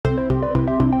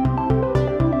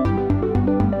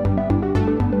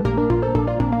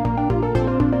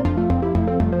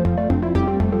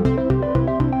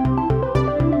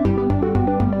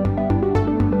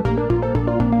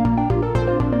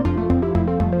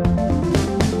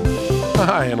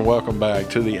Hi, and welcome back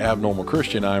to the Abnormal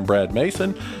Christian. I'm Brad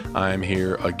Mason. I'm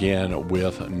here again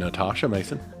with Natasha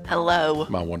Mason. Hello.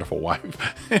 My wonderful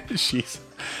wife. She's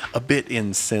a bit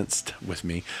incensed with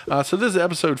me. So this is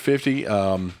episode 50.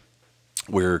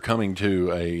 We're coming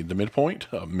to the midpoint.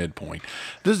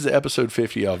 This is episode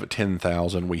 50 of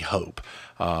 10,000, we hope.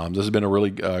 This has been a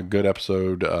really good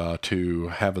episode to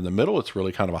have in the middle. It's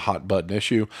really kind of a hot button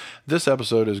issue. This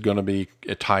episode is going to be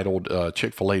titled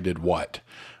Chick Fil A Did What?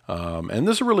 And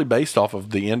this is really based off of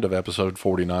the end of episode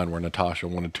 49 where Natasha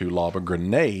wanted to lob a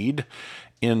grenade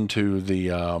into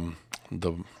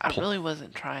I really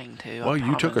wasn't trying to. Well,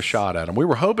 you took a shot at them. We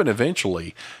were hoping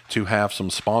eventually to have some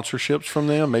sponsorships from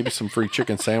them, maybe some free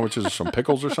chicken sandwiches or some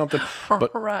pickles or something.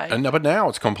 But, right. But now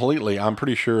it's completely, I'm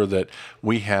pretty sure that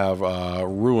we have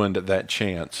ruined that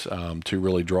chance to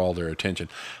really draw their attention.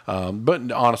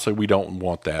 But honestly, we don't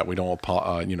want that. We don't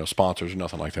want sponsors or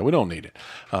nothing like that. We don't need it.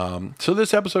 So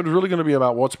this episode is really going to be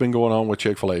about what's been going on with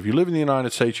Chick Fil A. If you live in the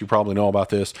United States, you probably know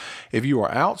about this. If you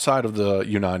are outside of the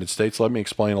United States, let me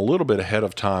explain a little bit ahead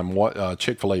of time what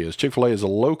Chick Fil A is. Chick Fil A is a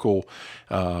local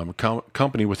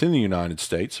company within the United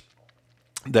States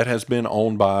that has been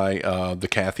owned by the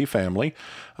Cathy family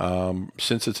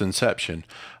since its inception.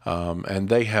 And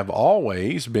they have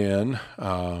always been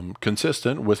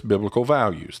consistent with biblical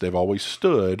values. They've always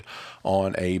stood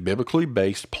on a biblically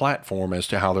based platform as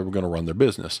to how they were going to run their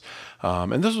business.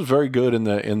 And this was very good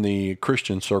in the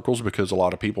Christian circles because a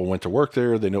lot of people went to work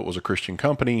there. They knew it was a Christian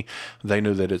company. They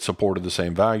knew that it supported the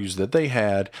same values that they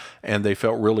had, and they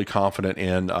felt really confident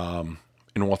in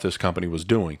what this company was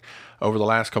doing. Over the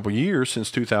last couple of years, since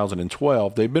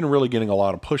 2012, they've been really getting a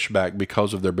lot of pushback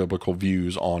because of their biblical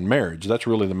views on marriage. That's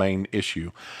really the main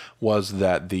issue, was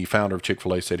that the founder of Chick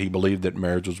Fil A said he believed that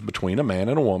marriage was between a man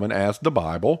and a woman, as the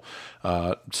Bible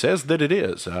says that it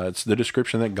is. It's the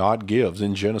description that God gives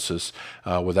in Genesis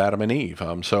with Adam and Eve.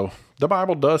 So the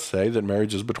Bible does say that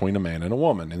marriage is between a man and a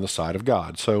woman in the sight of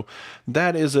God. So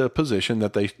that is a position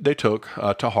that they took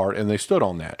to heart, and they stood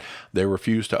on that. They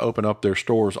refused to open up their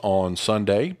stores on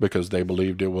Sunday because they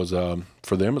believed it was,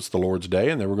 for them, it's the Lord's Day,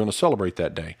 and they were going to celebrate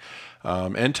that day.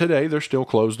 And today, they're still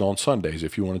closed on Sundays.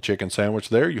 If you want a chicken sandwich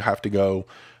there, you have to go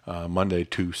Monday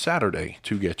to Saturday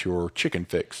to get your chicken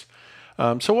fix.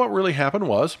 So what really happened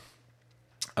was,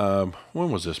 when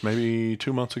was this? Maybe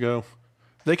 2 months ago?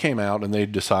 They came out and they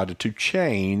decided to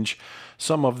change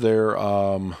some of their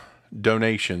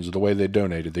donations, the way they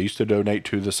donated. They used to donate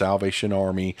to the Salvation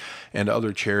Army and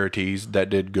other charities that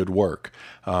did good work.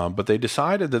 But they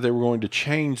decided that they were going to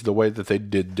change the way that they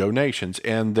did donations.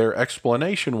 And their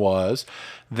explanation was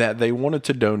that they wanted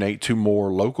to donate to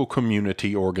more local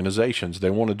community organizations. They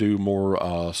want to do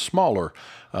more smaller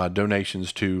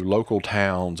donations to local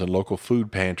towns and local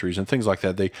food pantries and things like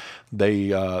that.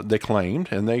 They claimed,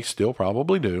 and they still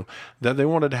probably do, that they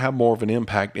wanted to have more of an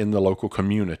impact in the local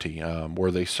community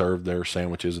where they served their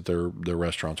sandwiches at their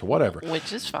restaurants or whatever.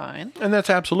 Which is fine. And that's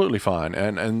absolutely fine.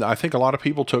 And I think a lot of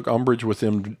people took umbrage with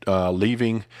them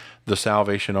leaving the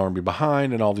Salvation Army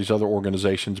behind and all these other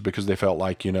organizations because they felt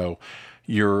like,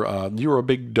 you're a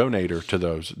big donator to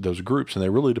those groups, and they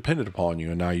really depended upon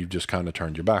you, and now you've just kind of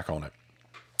turned your back on it.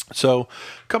 So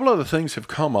a couple other things have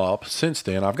come up since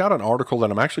then. I've got an article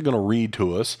that I'm actually going to read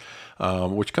to us,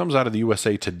 which comes out of the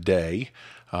USA Today.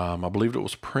 I believe it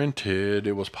was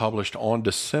published on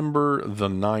December the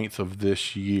 9th of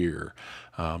this year.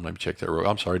 Let me check that.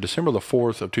 I'm sorry, December the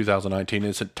 4th of 2019.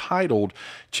 It's entitled,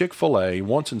 Chick Fil A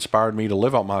Once Inspired Me to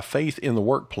Live Out My Faith in the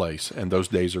Workplace, and Those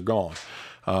Days Are Gone.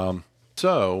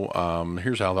 So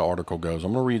here's how the article goes.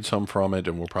 I'm going to read some from it,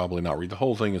 and we'll probably not read the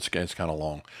whole thing. It's kind of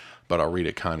long, but I'll read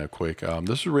it kind of quick.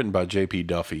 This is written by J.P.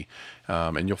 Duffy,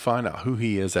 and you'll find out who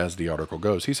he is as the article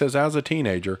goes. He says, as a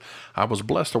teenager, I was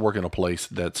blessed to work in a place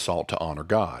that sought to honor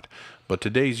God, but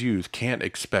today's youth can't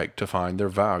expect to find their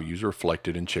values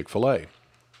reflected in Chick Fil A.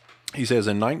 He says,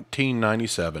 in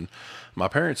 1997, my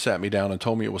parents sat me down and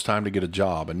told me it was time to get a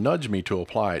job and nudged me to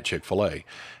apply at Chick Fil A.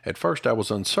 At first, I was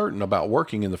uncertain about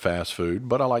working in the fast food,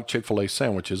 but I like Chick Fil A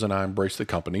sandwiches and I embraced the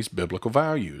company's biblical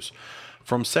values.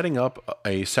 From setting up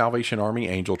a Salvation Army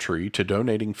angel tree to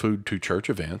donating food to church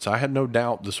events, I had no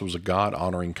doubt this was a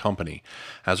God-honoring company.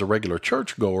 As a regular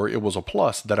churchgoer, it was a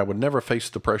plus that I would never face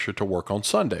the pressure to work on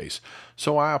Sundays.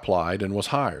 So I applied and was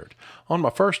hired. On my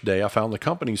first day, I found the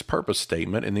company's purpose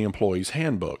statement in the employee's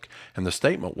handbook, and the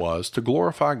statement was to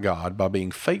glorify God by being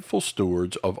faithful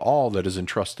stewards of all that is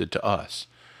entrusted to us.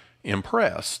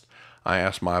 Impressed, I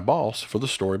asked my boss for the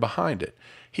story behind it.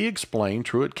 He explained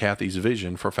Truett Cathy's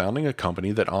vision for founding a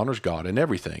company that honors God in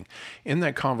everything. In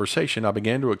that conversation, I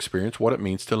began to experience what it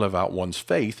means to live out one's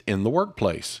faith in the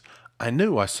workplace. I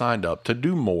knew I signed up to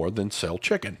do more than sell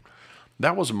chicken.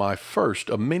 That was my first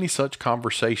of many such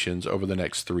conversations over the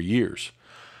next 3 years.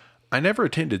 I never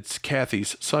attended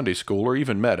Kathy's Sunday school or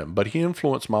even met him, but he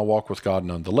influenced my walk with God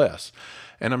nonetheless.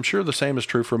 And I'm sure the same is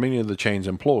true for many of the chain's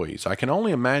employees. I can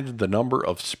only imagine the number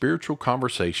of spiritual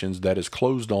conversations that his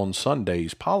closed on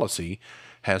Sundays policy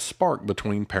has sparked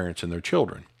between parents and their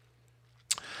children.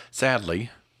 Sadly,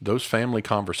 those family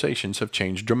conversations have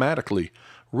changed dramatically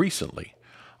recently.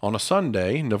 On a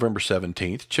Sunday, November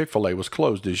 17th, Chick Fil A was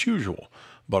closed as usual.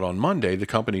 But on Monday, the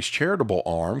company's charitable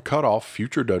arm cut off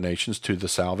future donations to the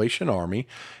Salvation Army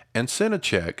and sent a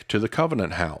check to the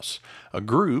Covenant House, a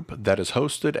group that has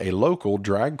hosted a local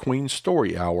drag queen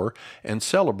story hour and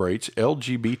celebrates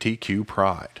LGBTQ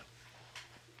pride.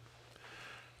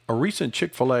 A recent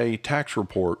Chick Fil A tax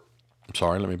report,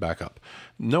 let me back up.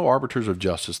 No arbiters of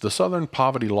justice. The Southern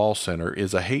Poverty Law Center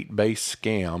is a hate-based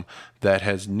scam that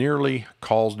has nearly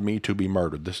caused me to be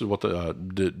murdered. This is what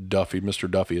Mr.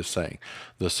 Duffy is saying.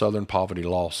 The Southern Poverty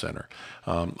Law Center.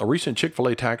 A recent Chick Fil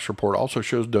A tax report also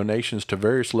shows donations to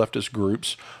various leftist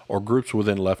groups or groups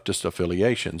within leftist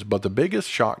affiliations. But the biggest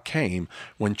shock came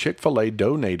when Chick Fil A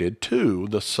donated to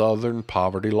the Southern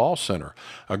Poverty Law Center,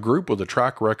 a group with a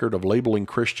track record of labeling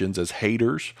Christians as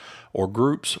haters or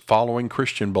groups following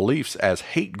Christian beliefs as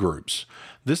hate groups.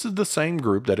 This is the same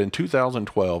group that in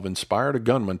 2012 inspired a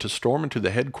gunman to storm into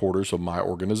the headquarters of my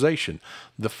organization,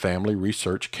 the Family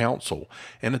Research Council,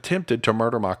 and attempted to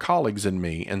murder my colleagues and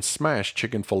me and smash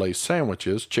Chick-fil-A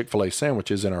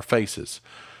sandwiches in our faces.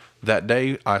 That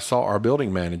day, I saw our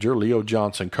building manager, Leo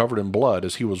Johnson, covered in blood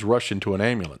as he was rushed into an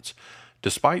ambulance.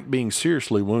 Despite being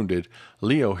seriously wounded,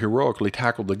 Leo heroically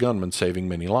tackled the gunman, saving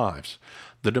many lives.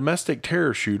 The domestic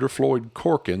terror shooter, Floyd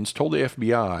Corkins, told the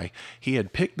FBI he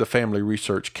had picked the Family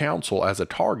Research Council as a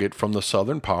target from the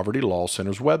Southern Poverty Law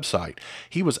Center's website.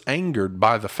 He was angered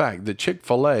by the fact that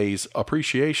Chick-fil-A's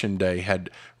Appreciation Day had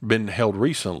been held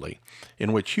recently,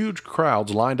 in which huge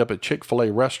crowds lined up at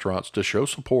Chick-fil-A restaurants to show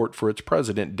support for its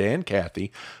president, Dan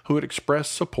Cathy, who had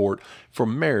expressed support for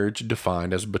marriage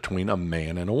defined as between a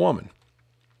man and a woman.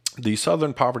 The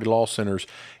Southern Poverty Law Centers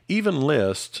even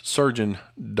list surgeon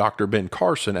Dr. Ben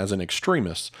Carson as an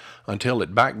extremist until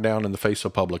it backed down in the face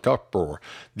of public uproar.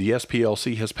 The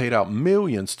SPLC has paid out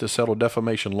millions to settle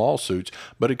defamation lawsuits,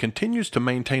 but it continues to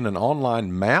maintain an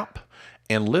online map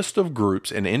and list of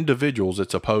groups and individuals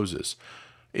it opposes.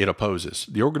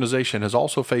 The organization has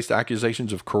also faced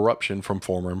accusations of corruption from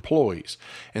former employees.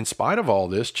 In spite of all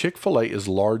this, Chick-fil-A is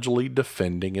largely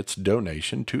defending its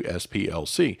donation to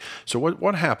SPLC. So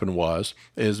what happened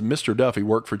is Mr. Duffy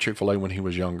worked for Chick-fil-A when he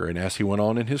was younger, and as he went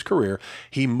on in his career,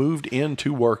 he moved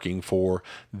into working for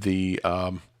the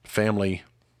Family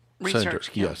Research Center.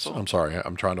 Yes, Council. I'm sorry.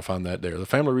 I'm trying to find that there. The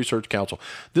Family Research Council.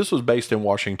 This was based in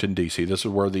Washington, D.C. This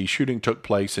is where the shooting took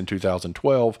place in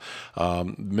 2012.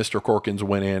 Mr. Corkins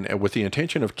went in with the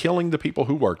intention of killing the people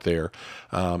who worked there.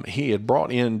 He had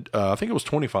brought in, I think it was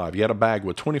 25. He had a bag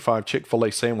with 25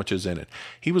 Chick-fil-A sandwiches in it.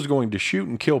 He was going to shoot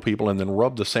and kill people and then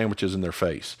rub the sandwiches in their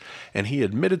face. And he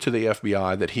admitted to the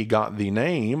FBI that he got the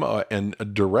name and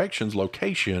directions,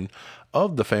 location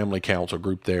of the Family Council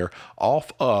group there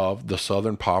off of the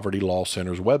Southern Poverty Law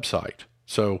Center's website.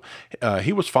 So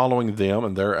he was following them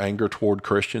and their anger toward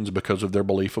Christians because of their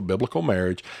belief of biblical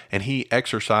marriage, and he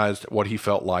exercised what he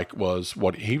felt like was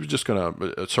what he was just going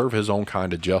to serve his own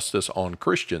kind of justice on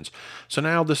Christians. So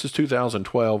now this is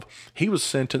 2012. He was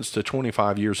sentenced to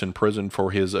 25 years in prison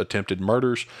for his attempted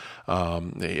murders.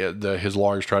 His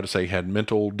lawyers tried to say he had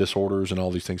mental disorders and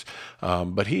all these things,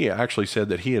 but he actually said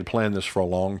that he had planned this for a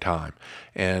long time.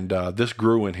 And this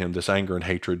grew in him, this anger and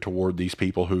hatred toward these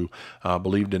people who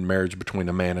believed in marriage between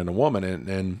a man and a woman,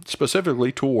 and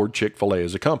specifically toward Chick-fil-A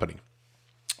as a company.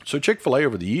 So Chick-fil-A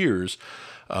over the years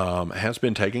has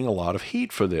been taking a lot of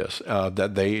heat for this,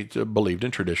 that they believed in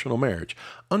traditional marriage.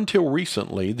 Until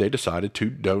recently, they decided to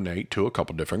donate to a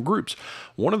couple different groups.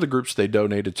 One of the groups they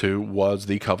donated to was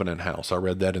the Covenant House. I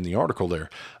read that in the article there.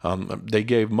 They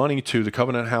gave money to the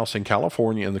Covenant House in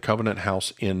California and the Covenant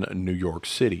House in New York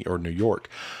City, or New York.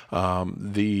 Those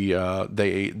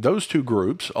two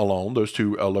groups alone, those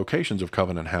two locations of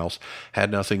Covenant House,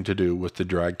 had nothing to do with the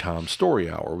Drag Time Story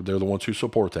Hour. They're the ones who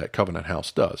support that. Covenant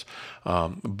House does.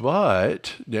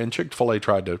 But then Chick-fil-A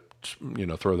tried to,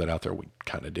 throw that out there. We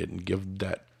kind of didn't give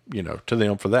that to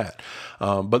them for that.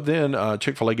 But then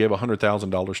Chick Fil A gave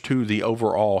 $100,000 to the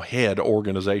overall head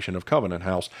organization of Covenant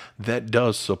House that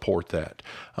does support that.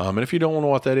 And if you don't know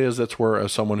what that is, that's where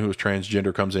someone who is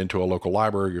transgender comes into a local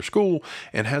library or school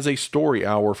and has a story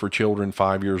hour for children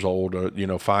 5 years old,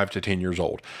 5 to 10 years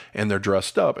old, and they're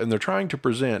dressed up and they're trying to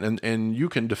present, and you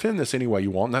can defend this any way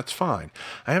you want, and that's fine.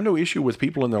 I have no issue with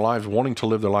people in their lives wanting to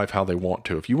live their life how they want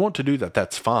to. If you want to do that,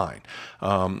 that's fine.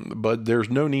 But there's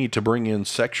no need to bring in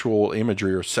sexual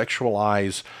imagery or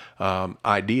sexualize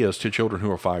ideas to children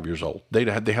who are 5 years old. They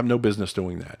have no business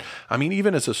doing that. I mean,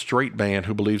 even as a straight man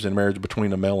who believes in marriage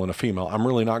between a male and a female, I'm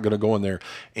really not going to go in there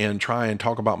and try and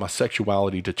talk about my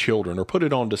sexuality to children or put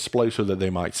it on display so that they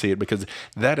might see it, because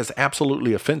that is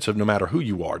absolutely offensive no matter who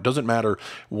you are. It doesn't matter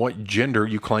what gender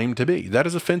you claim to be. That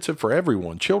is offensive for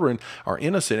everyone. Children are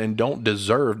innocent and don't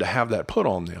deserve to have that put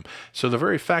on them. So the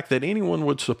very fact that anyone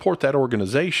would support that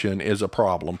organization is a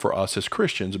problem for us as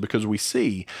Christians, because we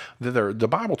see that the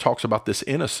Bible talks about this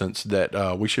innocence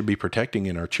that we should be protecting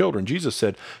in our children. Jesus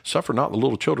said, "Suffer not the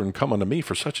little children, come unto me,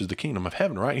 for such is the kingdom of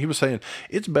heaven," right? He was saying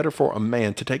it's better for a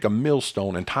man to take a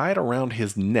millstone and tie it around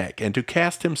his neck and to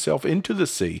cast himself into the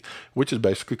sea, which is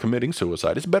basically committing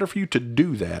suicide. It's better for you to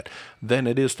do that than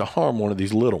it is to harm one of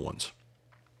these little ones.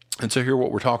 And so here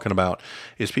what we're talking about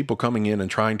is people coming in and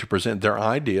trying to present their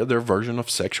idea, their version of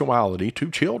sexuality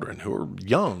to children who are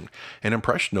young and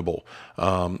impressionable.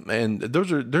 And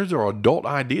those are adult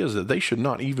ideas that they should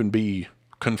not even be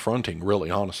confronting,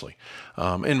 really, honestly,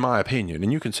 in my opinion.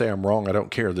 And you can say I'm wrong. I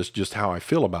don't care. This is just how I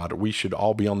feel about it. We should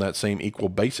all be on that same equal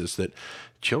basis that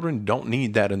children don't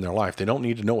need that in their life. They don't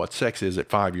need to know what sex is at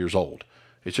 5 years old.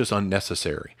 It's just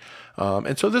unnecessary.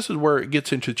 And so this is where it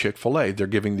gets into Chick Fil A. They're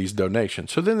giving these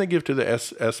donations. So then they give to the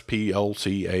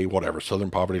SPLCA, whatever,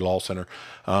 Southern Poverty Law Center.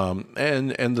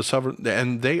 And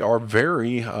they are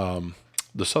very,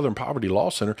 the Southern Poverty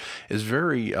Law Center is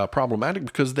very problematic,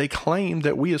 because they claim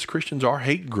that we as Christians are a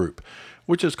hate group,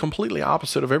 which is completely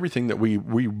opposite of everything that we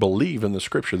believe in the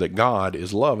scripture, that God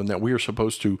is love and that we are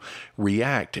supposed to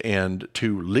react and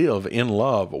to live in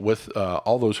love with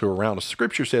all those who are around us.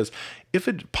 Scripture says, if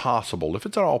it's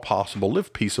at all possible,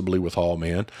 live peaceably with all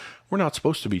men. We're not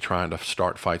supposed to be trying to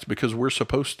start fights, because we're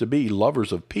supposed to be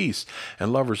lovers of peace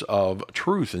and lovers of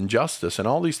truth and justice, and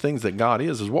all these things that God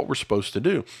is what we're supposed to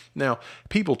do. Now,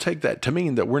 people take that to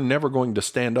mean that we're never going to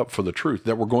stand up for the truth,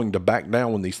 that we're going to back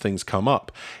down when these things come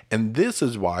up. And this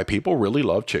is why people really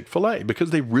love Chick Fil A, because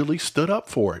they really stood up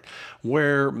for it.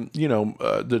 Where,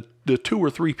 the 2 or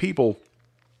 3 people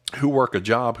who work a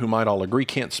job who might all agree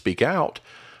can't speak out,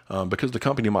 because the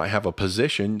company might have a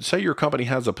position. Say your company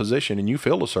has a position and you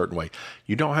feel a certain way.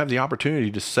 You don't have the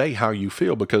opportunity to say how you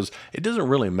feel, because it doesn't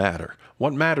really matter.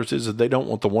 What matters is that they don't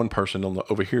want the one person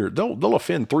over here. They'll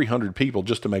offend 300 people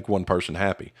just to make one person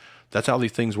happy. That's how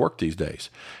these things work these days.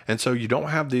 And so you don't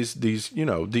have these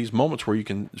moments where you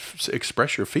can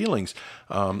express your feelings.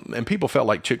 And people felt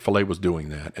like Chick Fil A was doing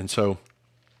that. And so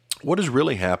what has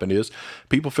really happened is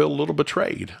people feel a little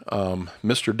betrayed.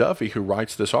 Mr. Duffy, who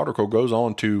writes this article, goes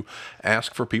on to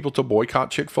ask for people to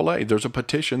boycott Chick Fil A. There's a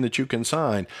petition that you can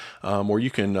sign, where you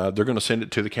can. They're going to send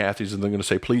it to the Cathys, and they're going to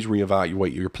say, please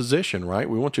reevaluate your position. Right?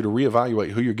 We want you to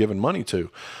reevaluate who you're giving money to.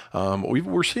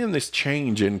 We're seeing this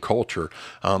change in culture.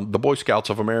 The Boy Scouts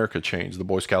of America changed. The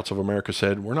Boy Scouts of America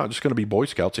said, we're not just going to be Boy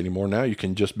Scouts anymore. Now you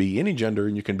can just be any gender,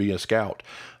 and you can be a scout.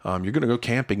 You're going to go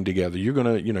camping together. You're going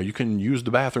to, you can use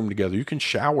the bathroom together. You can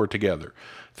shower together.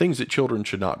 Things that children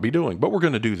should not be doing. But we're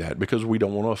going to do that because we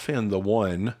don't want to offend the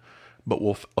one, but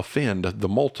we'll offend the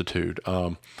multitude.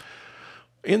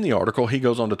 In the article, he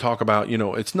goes on to talk about,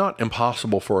 it's not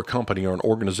impossible for a company or an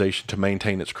organization to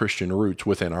maintain its Christian roots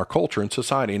within our culture and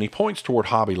society. And he points toward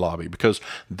Hobby Lobby, because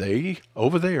they,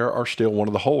 over there, are still one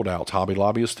of the holdouts. Hobby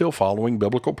Lobby is still following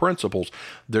biblical principles.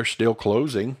 They're still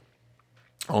closing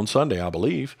on Sunday, I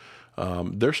believe.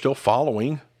 They're still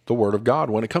following the Word of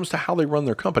God when it comes to how they run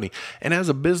their company. And as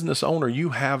a business owner, you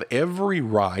have every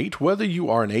right, whether you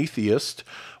are an atheist,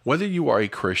 whether you are a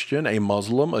Christian, a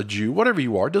Muslim, a Jew, whatever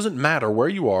you are, it doesn't matter where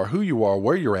you are, who you are,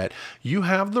 where you're at. You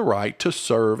have the right to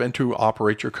serve and to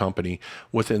operate your company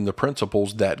within the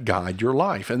principles that guide your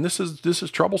life. And this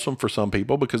is troublesome for some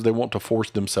people, because they want to force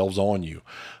themselves on you.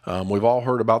 We've all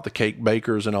heard about the cake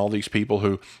bakers and all these people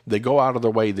who they go out of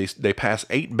their way. They pass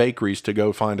 8 bakeries to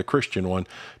go find a Christian one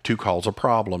to cause a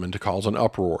problem and to cause an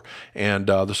uproar. And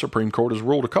the Supreme Court has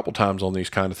ruled a couple times on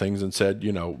these kind of things and said,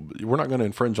 we're not going to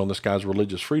infringe on this guy's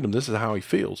religious freedom. This is how he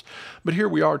feels. But here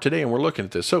we are today, and we're looking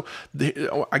at this. So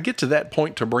I get to that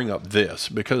point to bring up this,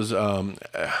 because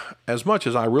as much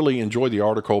as I really enjoyed the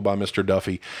article by Mr.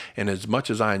 Duffy, and as much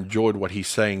as I enjoyed what he's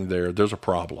saying there's a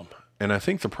problem. And I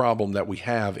think the problem that we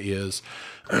have is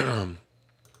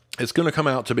it's going to come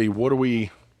out to be, where do we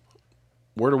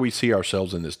see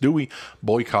ourselves in this? Do we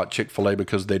boycott Chick Fil A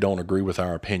because they don't agree with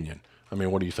our opinion? I mean,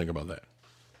 what do you think about that?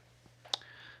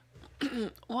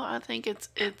 Well, I think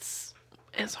it's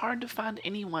hard to find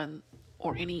anyone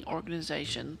or any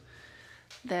organization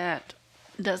that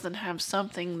doesn't have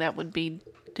something that would be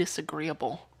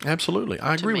disagreeable. Absolutely.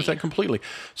 I agree with that completely.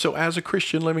 So as a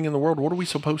Christian living in the world, what are we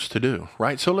supposed to do,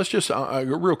 right? So let's just,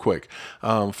 real quick,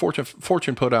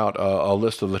 Fortune put out a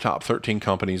list of the top 13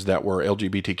 companies that were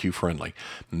LGBTQ friendly.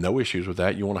 No issues with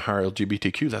that. You want to hire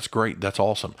LGBTQ, that's great. That's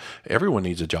awesome. Everyone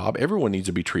needs a job. Everyone needs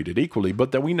to be treated equally,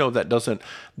 but that we know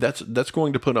that's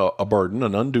going to put a burden,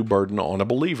 an undue burden on a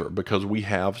believer, because we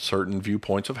have certain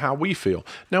viewpoints of how we feel.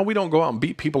 Now, we don't go out and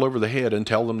beat people over the head and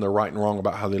tell them they're right and wrong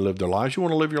about how they live their lives. You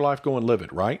want to live your life, go and live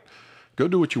it, right? Go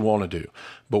do what you want to do.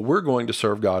 But we're going to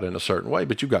serve God in a certain way.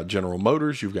 But you've got General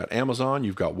Motors, you've got Amazon,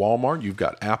 you've got Walmart, you've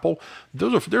got Apple.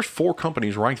 There's 4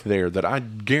 companies right there that I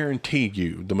guarantee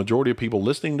you, the majority of people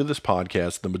listening to this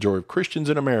podcast, the majority of Christians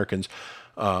and Americans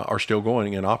are still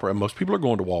going and operating. Most people are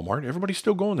going to Walmart. Everybody's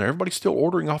still going there. Everybody's still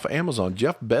ordering off of Amazon.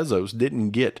 Jeff Bezos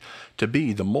didn't get to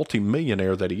be the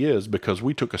multimillionaire that he is because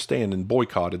we took a stand and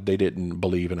boycotted. They didn't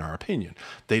believe in our opinion.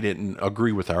 They didn't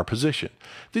agree with our position.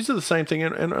 These are the same thing.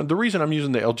 And the reason I'm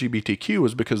using the LGBTQ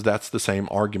is because that's the same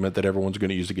argument that everyone's going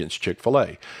to use against Chick Fil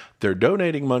A. They're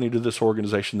donating money to this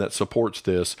organization that supports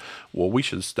this. Well, we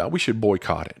should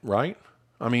boycott it, right?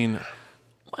 I mean...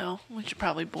 Well, we should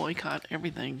probably boycott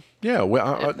everything. Yeah,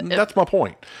 well, that's my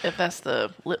point. If that's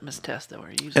the litmus test that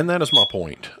we're using. And that is my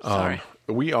point. Sorry.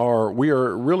 We are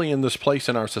really in this place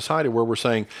in our society where we're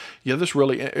saying, yeah, this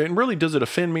really does it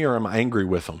offend me, or am I angry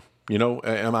with them? You know,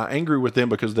 am I angry with them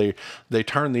because they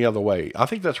turn the other way? I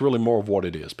think that's really more of what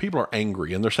it is. People are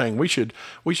angry, and they're saying we should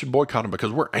boycott them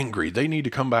because we're angry. They need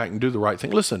to come back and do the right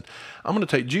thing. Listen, I'm going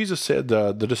to take. Jesus said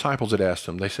the disciples had asked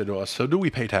him. They said to us, "So do we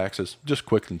pay taxes?" Just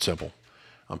quick and simple.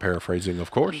 I'm paraphrasing,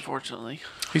 of course. Unfortunately.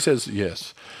 He says,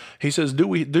 yes. He says, do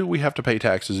we have to pay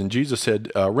taxes? And Jesus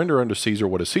said, render unto Caesar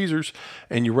what is Caesar's,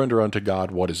 and you render unto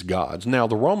God what is God's. Now,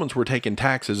 the Romans were taking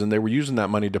taxes, and they were using that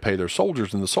money to pay their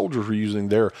soldiers, and the soldiers were using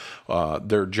their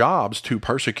jobs to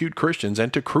persecute Christians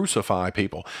and to crucify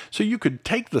people. So you could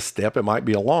take the step, it might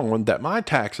be a long one, that my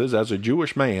taxes as a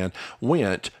Jewish man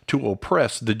went to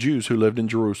oppress the Jews who lived in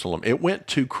Jerusalem. It went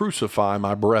to crucify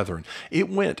my brethren. It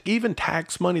went, even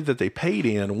tax money that they paid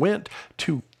in went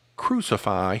to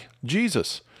crucify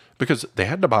Jesus. Because they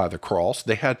had to buy the cross,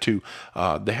 they had to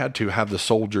have the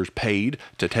soldiers paid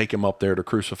to take him up there to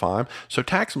crucify him. So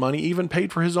tax money even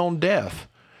paid for his own death.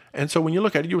 And so when you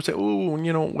look at it, you would say,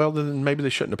 oh, well, then maybe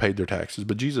they shouldn't have paid their taxes.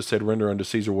 But Jesus said, render unto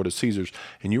Caesar what is Caesar's,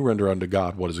 and you render unto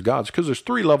God what is God's. Because there's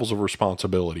 3 levels of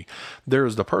responsibility. There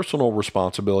is the personal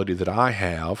responsibility that I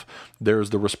have.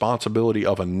 There's the responsibility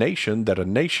of a nation that a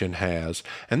nation has.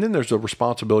 And then there's the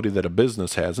responsibility that a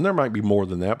business has. And there might be more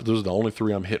than that, but those are the only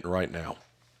 3 I'm hitting right now.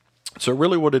 So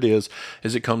really what it is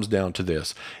it comes down to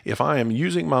this. If I am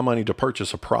using my money to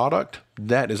purchase a product,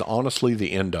 that is honestly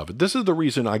the end of it. This is the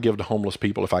reason I give to homeless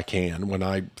people if I can, when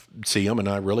I see them and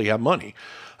I really have money,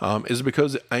 is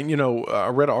because, I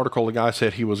read an article, the guy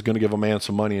said he was going to give a man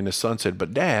some money, and his son said,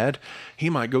 but Dad, he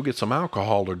might go get some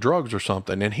alcohol or drugs or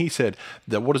something. And he said,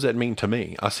 what does that mean to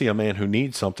me? I see a man who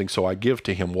needs something, so I give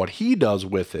to him. What he does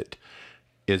with it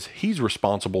is he's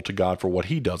responsible to God for what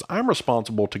he does. I'm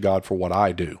responsible to God for what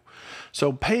I do.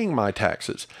 So paying my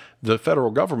taxes, the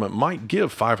federal government might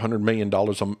give $500 million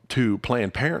to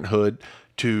Planned Parenthood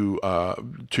to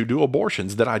do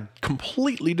abortions that I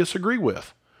completely disagree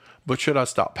with. But should I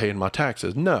stop paying my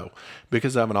taxes? No,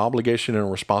 because I have an obligation and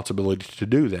a responsibility to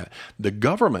do that. The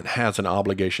government has an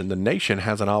obligation. The nation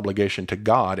has an obligation to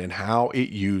God and how it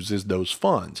uses those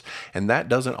funds. And that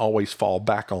doesn't always fall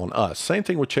back on us. Same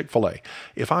thing with Chick Fil A.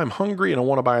 If I'm hungry and I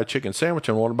want to buy a chicken sandwich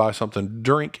and I want to buy something to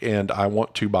drink and I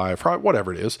want to buy a fry,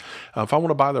 whatever it is, if I want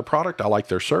to buy their product, I like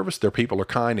their service, their people are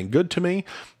kind and good to me,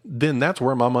 then that's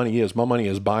where my money is. My money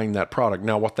is buying that product.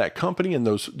 Now, what that company and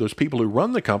those people who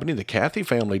run the company, the Cathy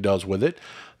family, does with it,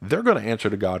 they're going to answer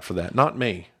to God for that, not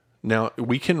me. Now,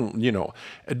 we can,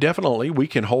 definitely we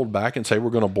can hold back and say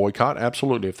we're going to boycott.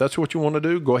 Absolutely. If that's what you want to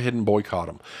do, go ahead and boycott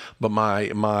them. But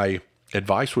my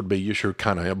advice would be you should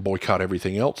kind of boycott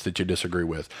everything else that you disagree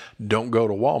with. Don't go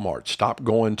to Walmart. Stop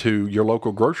going to your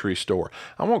local grocery store.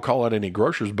 I won't call out any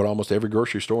grocers, but almost every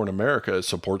grocery store in America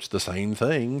supports the same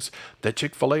things that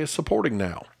Chick Fil A is supporting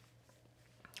now.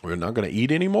 We're not going to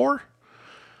eat anymore.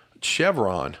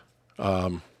 Chevron,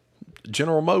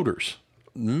 General Motors,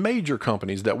 major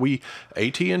companies that we,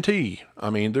 AT&T. I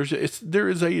mean, there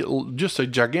is just a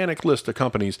gigantic list of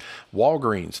companies,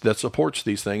 Walgreens, that supports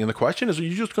these things. And the question is, are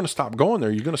you just going to stop going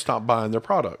there? You're going to stop buying their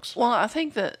products? Well, I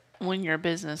think that when you're a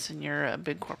business and you're a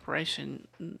big corporation,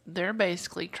 they're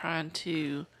basically trying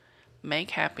to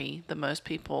make happy the most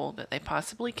people that they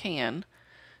possibly can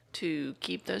to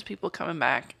keep those people coming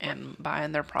back and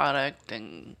buying their product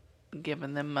and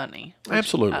giving them money.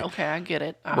 Absolutely. Okay, I get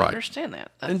it. I Right. understand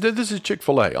that. And this is Chick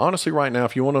Fil A. Honestly, right now,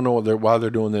 if you want to know why they're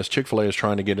doing this, Chick Fil A is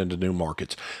trying to get into new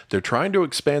markets. They're trying to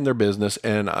expand their business,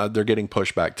 and they're getting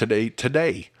pushback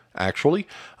today. Actually,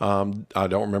 I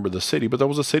don't remember the city, but there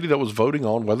was a city that was voting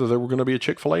on whether there were going to be a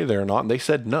Chick Fil A there or not, and they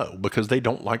said no because they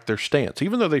don't like their stance.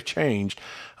 Even though they've changed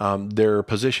their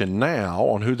position now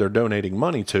on who they're donating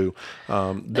money to, They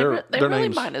their really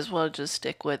names, might as well just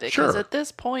stick with it because Sure. at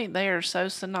this point they are so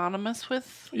synonymous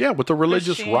with with the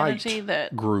religious right Christianity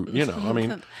that group. I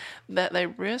mean, that they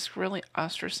risk really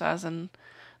ostracizing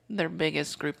their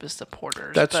biggest group of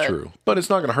supporters. that's But true, but it's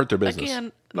not going to hurt their business.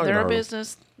 again, Not they're gonna a hurt 'em.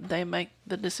 business. They make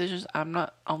the decisions. I'm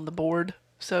not on the board,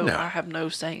 so No. I have no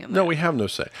say in that. No, we have no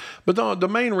say. But the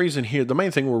main reason here, the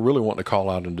main thing we're really wanting to call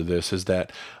out into this is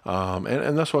that,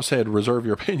 and that's why I said reserve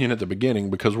your opinion at the beginning,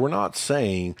 because we're not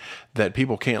saying that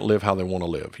people can't live how they want to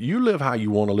live. You live how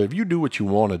you want to live. You do what you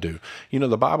want to do.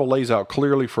 The Bible lays out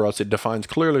clearly for us. It defines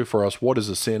clearly for us what is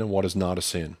a sin and what is not a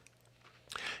sin.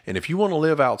 And if you want to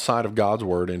live outside of God's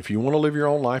word, and if you want to live your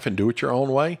own life and do it your own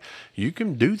way, you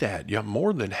can do that. You're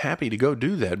more than happy to go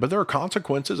do that. But there are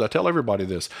consequences. I tell everybody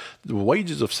this. The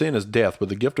wages of sin is death, but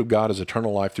the gift of God is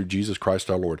eternal life through Jesus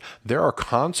Christ our Lord. There are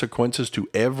consequences to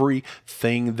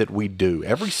everything that we do.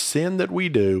 Every sin that we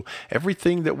do,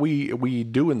 everything that we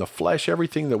do in the flesh,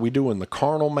 everything that we do in the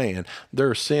carnal man,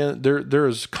 there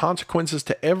is consequences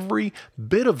to every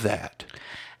bit of that.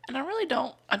 And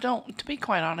I don't, to be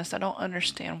quite honest, I don't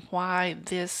understand why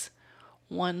this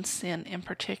one sin in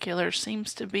particular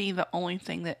seems to be the only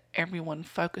thing that everyone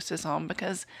focuses on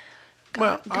because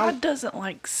God doesn't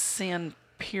like sin,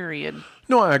 period.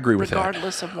 No, I agree with that.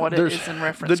 Regardless of what it is in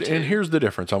reference to. And here's the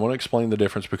difference. I want to explain the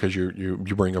difference because you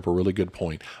bring up a really good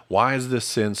point. Why does this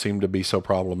sin seem to be so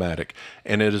problematic?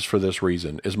 And it is for this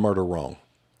reason. Is murder wrong?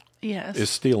 Yes. Is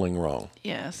stealing wrong?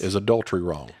 Yes. Is adultery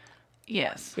wrong?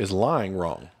 Yes. Is lying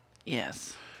wrong?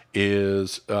 Yes. You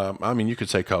could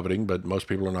say coveting, but most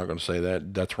people are not going to say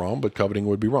that. That's wrong, but coveting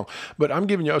would be wrong. But I'm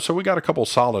giving you, so we got a couple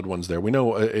solid ones there. We know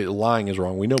lying is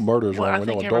wrong. We know murder is wrong. I We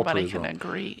know think adultery everybody is can wrong.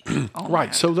 agree on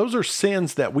Right. that. So those are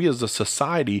sins that we as a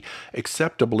society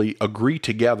acceptably agree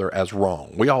together as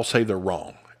wrong. We all say they're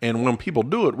wrong. And when people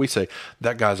do it, we say,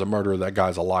 that guy's a murderer, that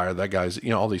guy's a liar, that guy's,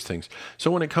 all these things.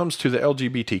 So when it comes to the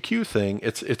LGBTQ thing,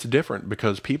 it's different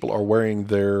because people are wearing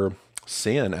their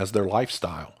sin as their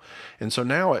lifestyle. And so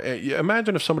now,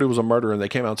 imagine if somebody was a murderer and they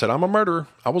came out and said, I'm a murderer.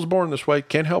 I was born this way.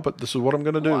 Can't help it. This is what I'm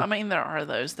going to do. Well, there are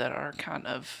those that are kind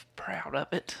of proud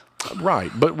of it.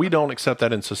 Right, but we don't accept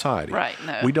that in society. Right,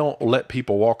 no. We don't let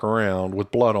people walk around with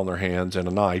blood on their hands and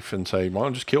a knife and say, well, I'll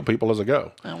just kill people as I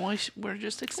go. And we're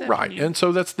just accepting Right, you. and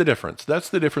so that's the difference. That's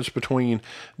the difference between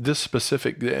this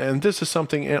specific, and this is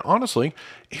something, and honestly,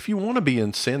 if you want to be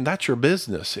in sin, that's your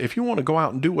business. If you want to go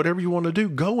out and do whatever you want to do,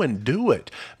 go and do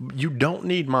it. You don't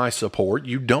need my support.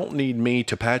 You don't need me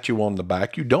to pat you on the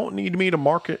back. You don't need me to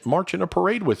march in a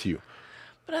parade with you.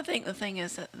 But I think the thing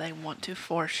is that they want to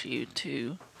force you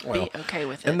to be okay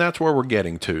with it. And that's where we're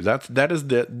getting to. That is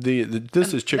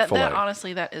this is Chick Fil A.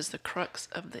 Honestly, that is the crux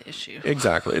of the issue.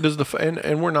 Exactly. It is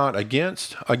and we're not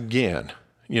against, again,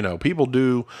 people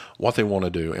do what they want to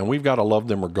do, and we've got to love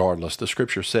them regardless. The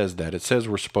scripture says that. It says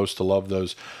we're supposed to love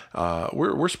those.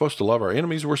 We're supposed to love our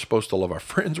enemies. We're supposed to love our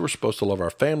friends. We're supposed to love our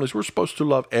families. We're supposed to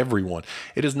love everyone.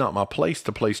 It is not my place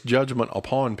to place judgment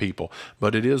upon people,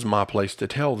 but it is my place to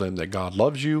tell them that God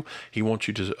loves you. He wants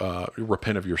you to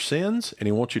repent of your sins, and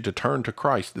He wants you to turn to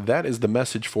Christ. That is the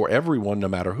message for everyone, no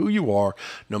matter who you are,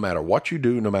 no matter what you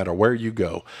do, no matter where you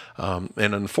go.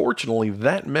 And unfortunately,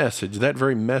 that message, that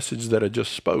very message that I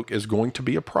just spoke, is going to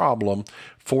be a problem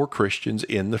for Christians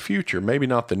in the future. Maybe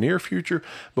not the near future,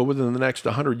 but within the next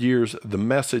 100 years, the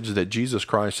message that Jesus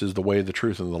Christ is the way, the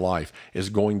truth, and the life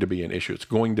is going to be an issue. It's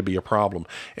going to be a problem.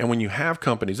 And when you have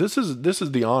companies, this is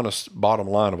the honest bottom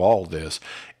line of all of this,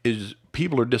 is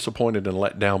people are disappointed and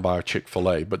let down by a Chick Fil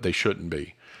A, but they shouldn't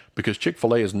be. because Chick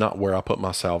Fil A is not where I put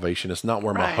my salvation. It's not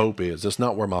where my Right. hope is. It's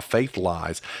not where my faith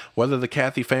lies. Whether the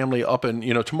Kathy family up and,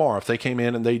 tomorrow, if they came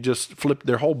in and they just flipped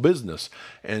their whole business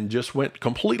and just went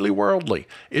completely worldly,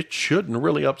 it shouldn't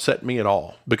really upset me at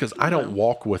all, because I don't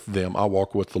walk with them. I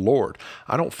walk with the Lord.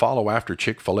 I don't follow after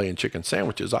Chick Fil A and chicken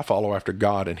sandwiches. I follow after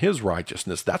God and his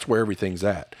righteousness. That's where everything's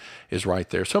at, is right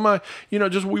there. So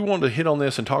we wanted to hit on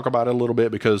this and talk about it a little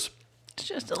bit, because It's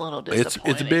just a little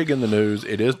disappointing. it's big in the news.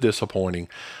 It is disappointing.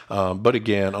 But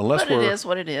again, But it is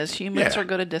what it is. Humans Yeah. are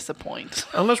going to disappoint.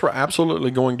 unless we're absolutely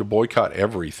going to boycott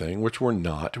everything, which we're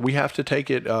not, we have to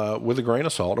take it with a grain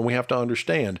of salt, and we have to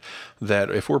understand that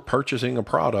if we're purchasing a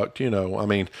product,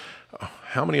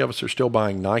 how many of us are still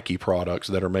buying Nike products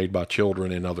that are made by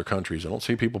children in other countries? I don't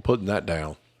see people putting that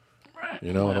down. Right.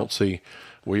 I don't see.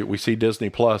 We see Disney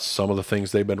Plus, some of the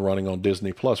things they've been running on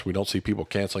Disney Plus. We don't see people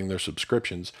canceling their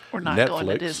subscriptions. We're not Netflix. going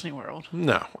to Disney World.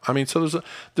 No. So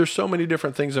there's so many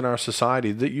different things in our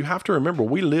society that you have to remember.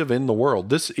 We live in the world.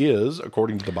 This is,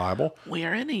 according to the Bible. We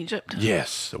are in Egypt.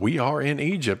 Yes, we are in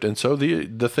Egypt. And so the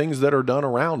things that are done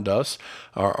around us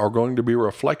are going to be a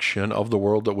reflection of the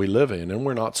world that we live in. And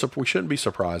we shouldn't be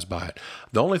surprised by it.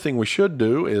 The only thing we should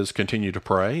do is continue to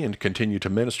pray and continue to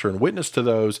minister and witness to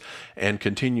those, and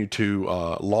continue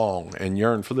to long and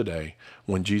yearn for the day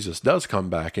when Jesus does come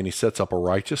back and he sets up a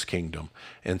righteous kingdom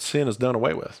and sin is done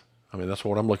away with. That's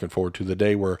what I'm looking forward to, the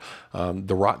day where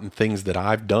the rotten things that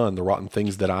I've done, the rotten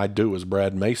things that I do as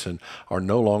Brad Mason, are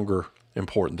no longer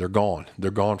important. They're gone.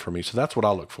 They're gone from me. So that's what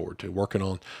I look forward to, working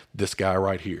on this guy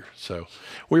right here. So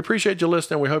we appreciate you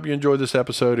listening. We hope you enjoyed this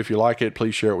episode. If you like it,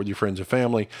 please share it with your friends and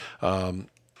family.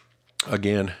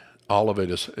 Again, all of it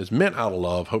is meant out of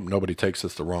love. Hope nobody takes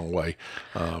this the wrong way.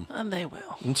 And they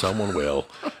will. And someone will.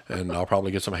 And I'll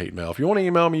probably get some hate mail. If you want to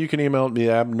email me, you can email me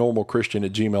at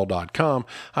abnormalchristian@gmail.com.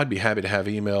 I'd be happy to have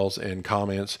emails and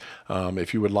comments.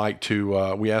 If you would like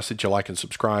to, we ask that you like and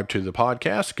subscribe to the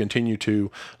podcast. Continue to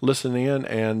listen in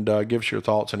and give us your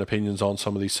thoughts and opinions on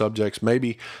some of these subjects.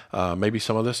 Maybe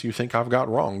some of this you think I've got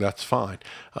wrong. That's fine.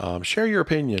 Share your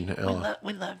opinion.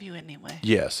 We love you anyway.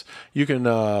 Yes. You can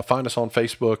find us on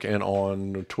Facebook and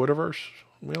on Twitterverse.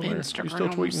 You still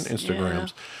tweeting?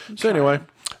 Instagrams. Yeah, So anyway,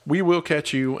 we will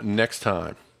catch you next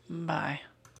time. Bye.